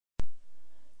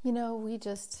You know, we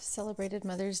just celebrated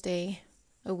Mother's Day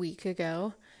a week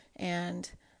ago, and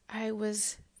I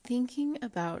was thinking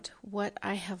about what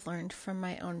I have learned from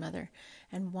my own mother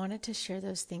and wanted to share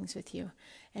those things with you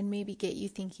and maybe get you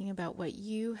thinking about what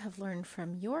you have learned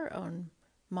from your own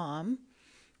mom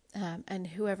and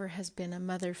whoever has been a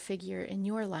mother figure in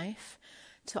your life,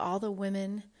 to all the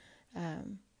women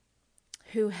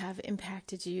who have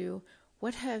impacted you.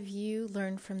 What have you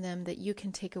learned from them that you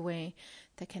can take away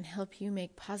that can help you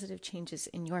make positive changes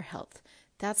in your health?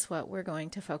 That's what we're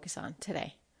going to focus on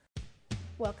today.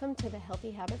 Welcome to the Healthy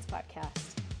Habits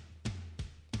Podcast.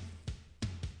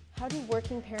 How do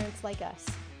working parents like us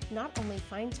not only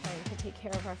find time to take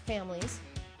care of our families,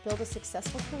 build a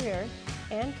successful career,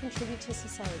 and contribute to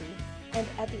society, and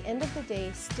at the end of the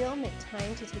day still make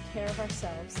time to take care of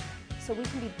ourselves so we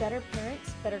can be better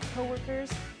parents, better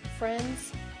coworkers,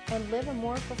 friends, and live a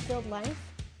more fulfilled life?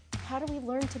 How do we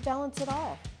learn to balance it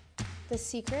all? The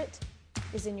secret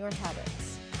is in your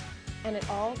habits, and it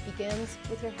all begins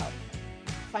with your health.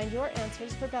 Find your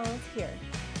answers for balance here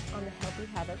on the Healthy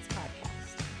Habits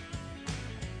Podcast.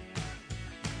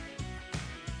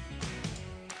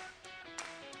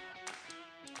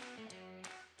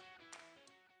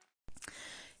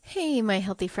 Hey, my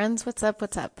healthy friends, what's up?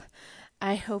 What's up?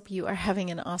 I hope you are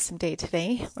having an awesome day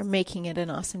today, or making it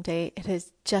an awesome day. It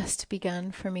has just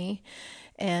begun for me,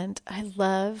 and I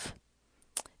love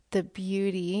the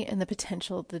beauty and the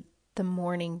potential that the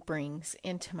morning brings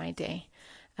into my day.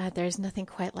 There's nothing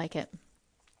quite like it.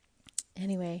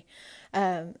 Anyway,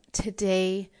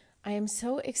 today I am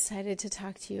so excited to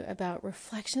talk to you about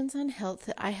reflections on health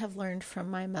that I have learned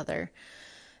from my mother.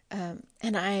 And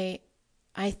I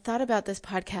thought about this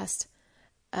podcast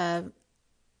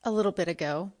a little bit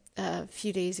ago, a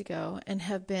few days ago, and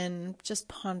have been just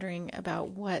pondering about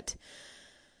what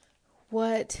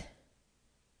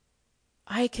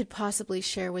I could possibly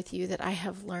share with you that I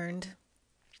have learned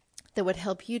that would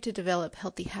help you to develop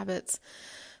healthy habits.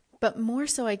 But more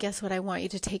so, I guess what I want you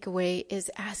to take away is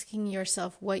asking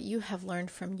yourself what you have learned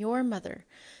from your mother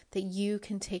that you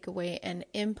can take away and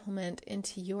implement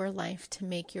into your life to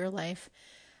make your life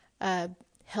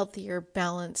healthier,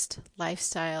 balanced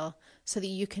lifestyle so that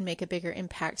you can make a bigger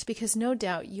impact. Because no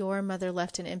doubt your mother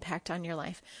left an impact on your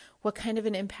life. What kind of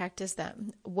an impact is that?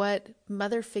 What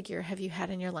mother figure have you had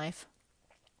in your life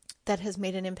that has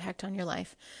made an impact on your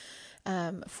life,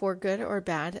 for good or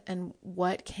bad? And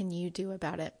what can you do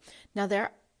about it? Now,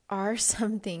 there are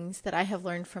some things that I have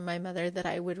learned from my mother that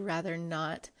I would rather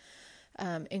not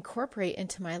incorporate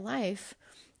into my life.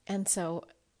 And so,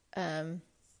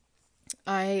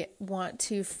 I want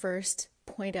to first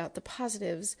point out the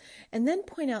positives and then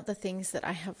point out the things that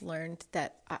I have learned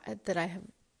that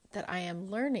I am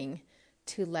learning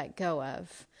to let go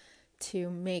of to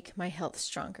make my health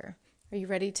stronger. Are you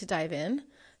ready to dive in?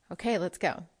 Okay, let's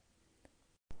go.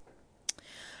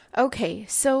 Okay,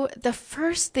 so the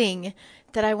first thing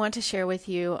that I want to share with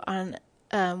you on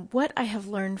what I have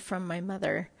learned from my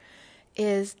mother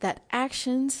is that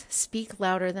actions speak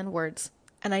louder than words.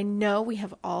 And I know we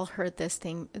have all heard this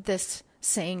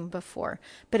saying before,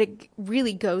 but it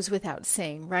really goes without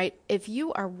saying, right? If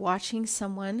you are watching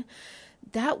someone,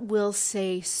 that will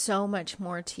say so much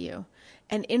more to you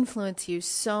and influence you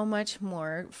so much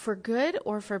more, for good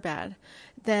or for bad,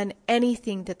 than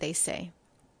anything that they say.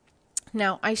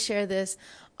 Now, I share this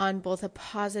on both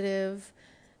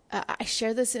I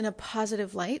share this in a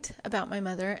positive light about my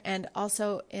mother, and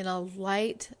also in a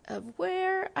light of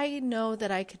where I know that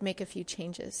I could make a few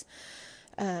changes.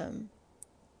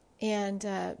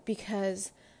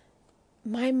 Because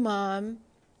my mom,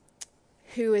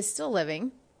 who is still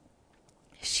living,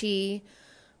 she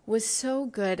was so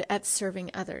good at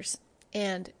serving others,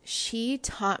 and she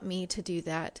taught me to do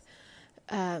that.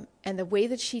 And the way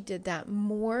that she did that,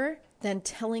 more than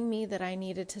telling me that I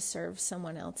needed to serve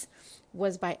someone else,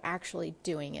 was by actually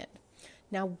doing it.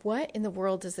 Now, what in the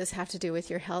world does this have to do with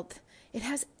your health? It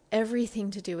has everything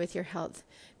to do with your health,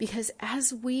 because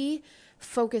as we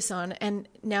focus on, and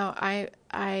now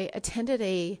I attended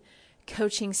a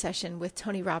coaching session with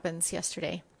Tony Robbins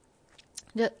yesterday,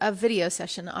 a video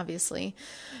session, obviously.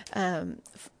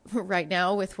 Right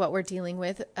now, with what we're dealing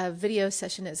with, a video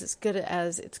session is as good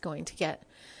as it's going to get.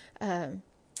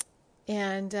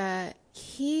 And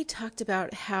he talked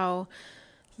about how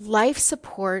life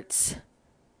supports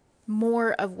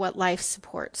more of what life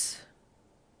supports.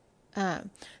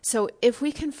 So if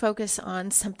we can focus on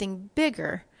something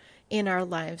bigger in our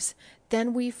lives,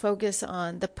 then we focus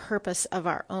on the purpose of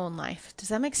our own life. Does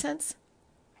that make sense?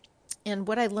 And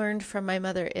what I learned from my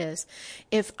mother is,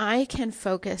 if I can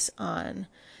focus on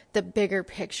the bigger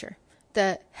picture,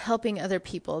 the helping other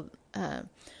people,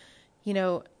 you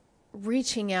know,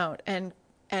 reaching out and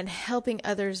helping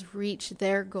others reach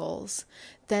their goals,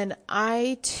 then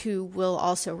I too will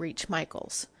also reach my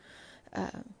goals.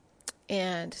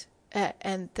 And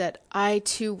that I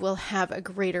too will have a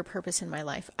greater purpose in my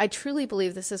life. I truly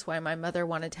believe this is why my mother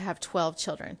wanted to have 12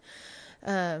 children.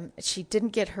 She didn't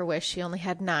get her wish. She only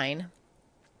had 9.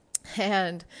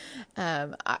 And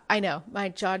I know my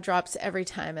jaw drops every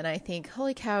time. And I think,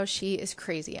 holy cow, she is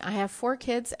crazy. I have 4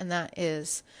 kids, and that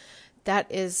is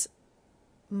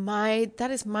my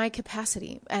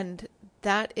capacity. And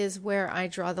that is where I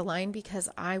draw the line, because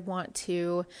I want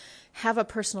to have a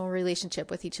personal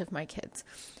relationship with each of my kids.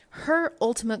 Her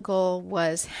ultimate goal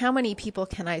was, how many people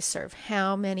can I serve?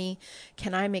 How many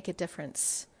can I make a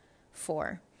difference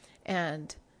for?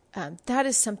 And that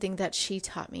is something that she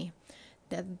taught me.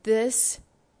 That this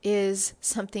is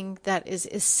something that is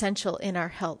essential in our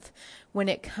health when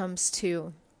it comes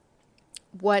to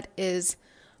what is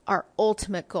our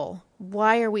ultimate goal.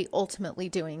 Why are we ultimately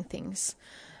doing things?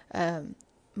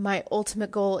 My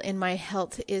ultimate goal in my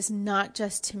health is not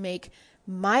just to make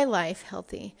my life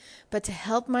healthy, but to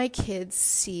help my kids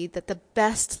see that the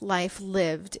best life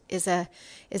lived is a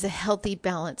healthy,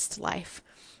 balanced life.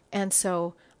 And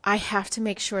so I have to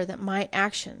make sure that my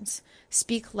actions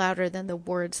speak louder than the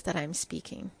words that I'm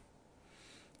speaking,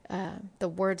 the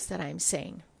words that I'm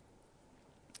saying.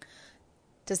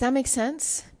 Does that make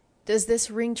sense? Does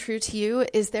this ring true to you?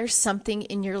 Is there something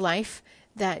in your life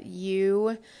that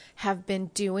you have been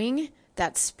doing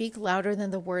that speak louder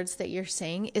than the words that you're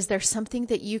saying? Is there something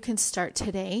that you can start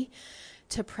today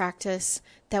to practice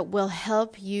that will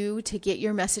help you to get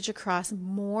your message across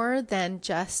more than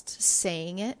just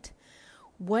saying it?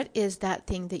 What is that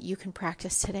thing that you can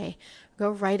practice today? Go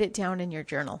write it down in your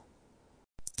journal.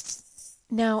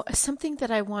 Now, something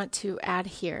that I want to add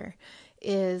here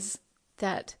is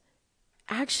that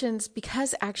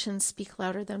because actions speak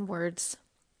louder than words,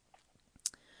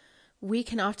 we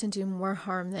can often do more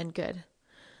harm than good.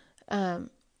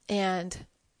 And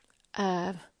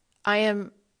I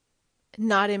am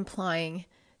not implying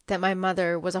that my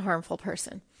mother was a harmful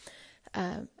person,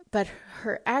 but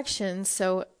her actions,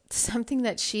 so something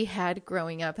that she had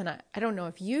growing up, and I don't know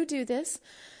if you do this,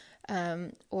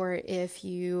 or if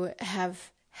you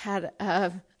have had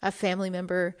a family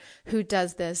member who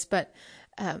does this, but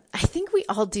I think we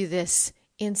all do this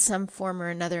in some form or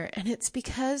another, and it's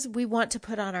because we want to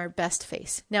put on our best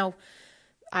face. Now,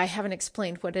 I haven't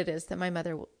explained what it is that my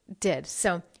mother did.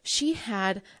 So she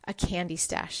had a candy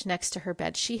stash next to her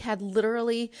bed. She had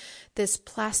literally this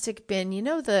plastic bin, you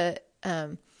know, the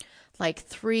like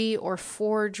 3 or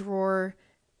 4 drawer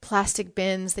plastic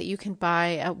bins that you can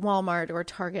buy at Walmart or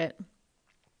Target.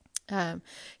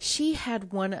 She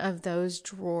had one of those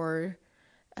drawer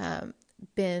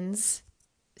bins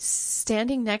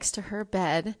standing next to her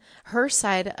bed, her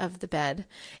side of the bed,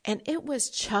 and it was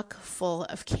chock full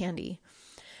of candy.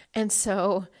 And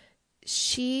so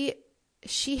she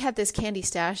had this candy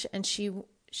stash, and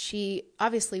she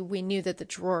obviously, we knew that the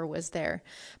drawer was there,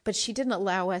 but she didn't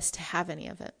allow us to have any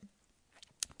of it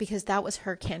because that was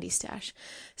her candy stash.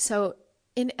 So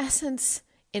in essence,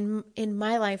 in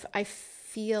my life, I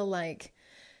feel like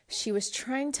she was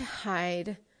trying to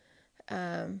hide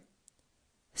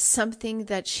something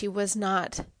that she was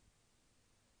not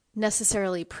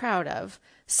necessarily proud of,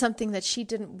 something that she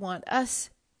didn't want us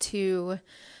to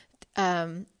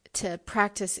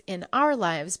practice in our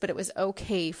lives, but it was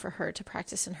okay for her to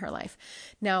practice in her life.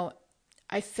 Now,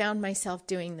 I found myself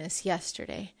doing this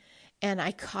yesterday, and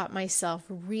I caught myself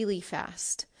really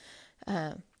fast.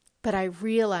 But I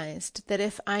realized that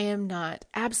if I am not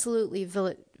absolutely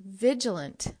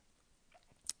vigilant,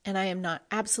 and I am not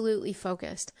absolutely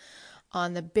focused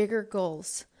on the bigger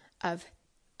goals of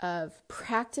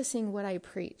practicing what I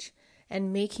preach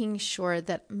and making sure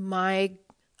that my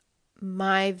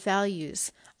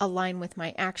values align with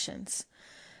my actions.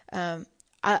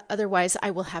 Otherwise,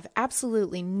 I will have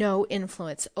absolutely no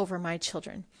influence over my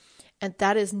children. And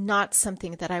that is not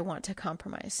something that I want to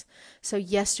compromise. So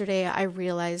yesterday, I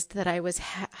realized that I was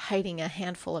hiding a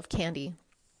handful of candy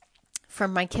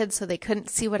from my kids so they couldn't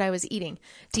see what I was eating.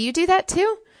 Do you do that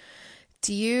too?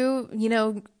 Do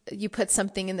you put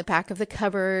something in the back of the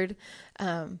cupboard,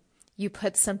 you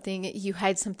hide something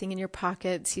in your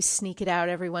pockets, you sneak it out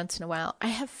every once in a while. I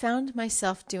have found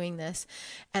myself doing this,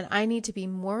 and I need to be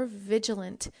more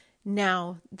vigilant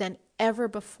now than ever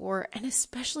before, and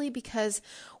especially because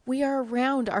we are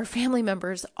around our family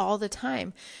members all the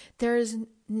time. There is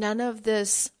no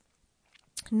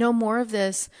more of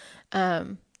this,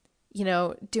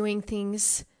 doing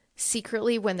things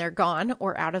secretly when they're gone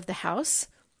or out of the house.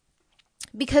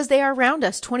 because they are around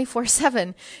us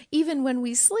 24/7. Even when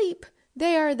we sleep,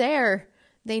 they are there.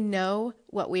 They know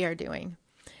what we are doing.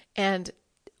 And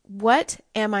what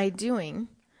am I doing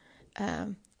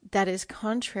that is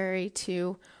contrary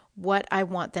to what I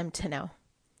want them to know?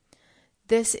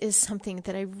 This is something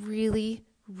that I really,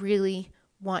 really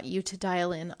want you to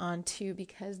dial in on too,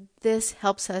 because this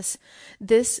helps us.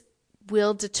 This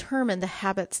will determine the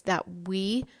habits that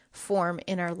we form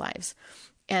in our lives.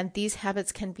 And these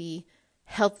habits can be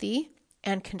healthy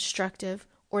and constructive,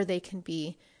 or they can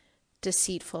be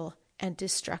deceitful and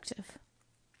destructive.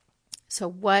 So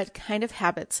what kind of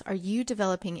habits are you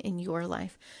developing in your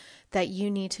life that you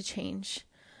need to change,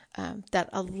 that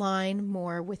align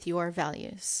more with your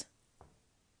values?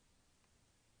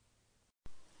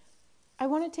 I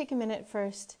want to take a minute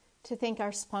first to thank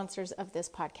our sponsors of this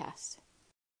podcast.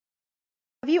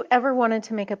 Have you ever wanted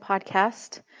to make a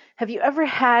podcast? Have you ever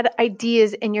had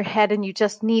ideas in your head and you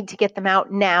just need to get them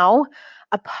out now?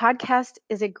 A podcast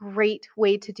is a great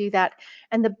way to do that.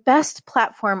 And the best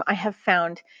platform I have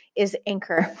found is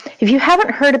Anchor. If you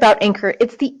haven't heard about Anchor,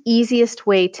 it's the easiest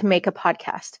way to make a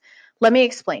podcast. Let me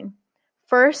explain.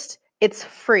 First, it's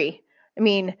free. I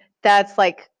mean, that's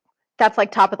like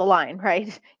top of the line,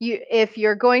 right? If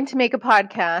you're going to make a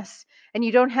podcast and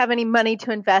you don't have any money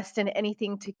to invest in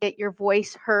anything to get your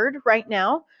voice heard right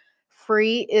now,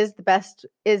 free is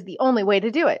the only way to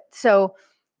do it. So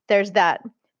there's that.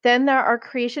 Then there are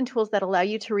creation tools that allow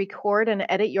you to record and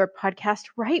edit your podcast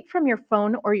right from your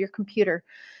phone or your computer.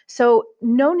 So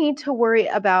no need to worry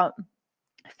about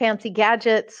fancy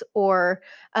gadgets or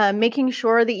making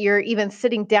sure that you're even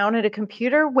sitting down at a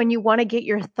computer when you want to get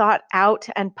your thought out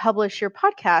and publish your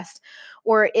podcast.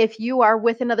 Or if you are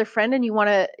with another friend and you want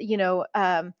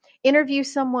to, interview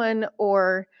someone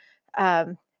or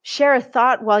share a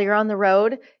thought while you're on the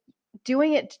road,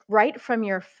 doing it right from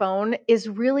your phone is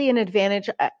really an advantage.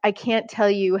 I can't tell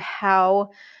you how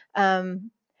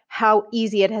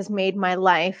easy it has made my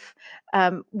life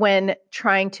when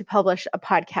trying to publish a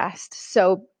podcast.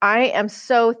 So I am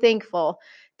so thankful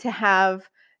to have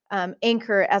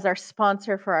Anchor as our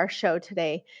sponsor for our show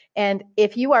today. And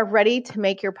if you are ready to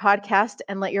make your podcast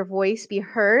and let your voice be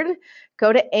heard,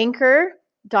 go to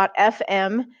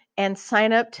anchor.fm and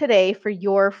sign up today for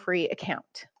your free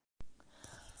account.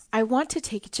 I want to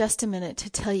take just a minute to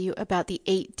tell you about the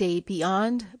 8-Day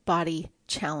Beyond Body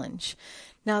Challenge.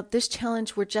 Now, this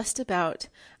challenge, we're just about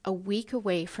a week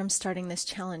away from starting this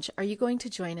challenge. Are you going to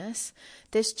join us?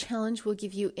 This challenge will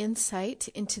give you insight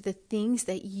into the things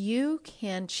that you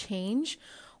can change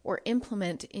or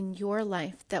implement in your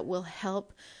life that will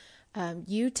help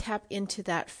you tap into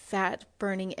that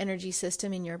fat-burning energy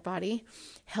system in your body,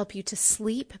 help you to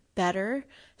sleep better,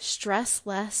 stress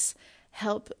less,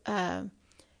 help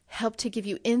to give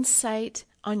you insight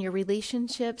on your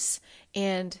relationships,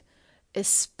 and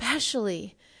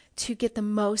especially to get the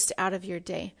most out of your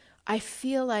day. I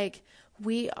feel like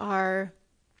we are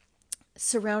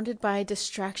surrounded by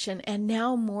distraction, and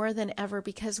now more than ever,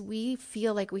 because we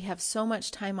feel like we have so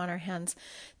much time on our hands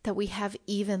that we have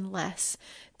even less.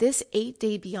 This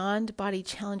 8-Day Beyond Body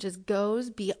Challenge goes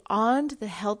beyond the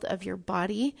health of your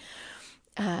body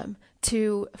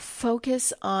to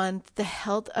focus on the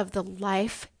health of the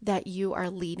life that you are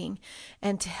leading,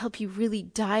 and to help you really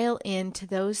dial into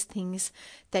those things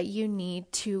that you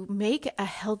need to make a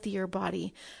healthier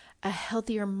body, a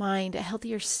healthier mind, a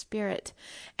healthier spirit,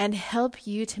 and help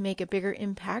you to make a bigger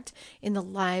impact in the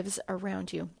lives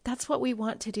around you. That's what we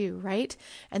want to do, right?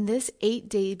 And this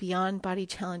 8-Day Beyond Body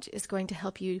Challenge is going to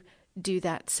help you do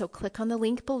that. So click on the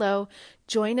link below,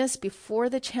 join us before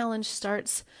the challenge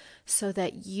starts so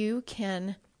that you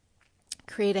can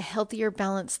create a healthier,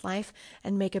 balanced life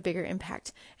and make a bigger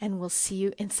impact. And we'll see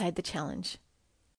you inside the challenge.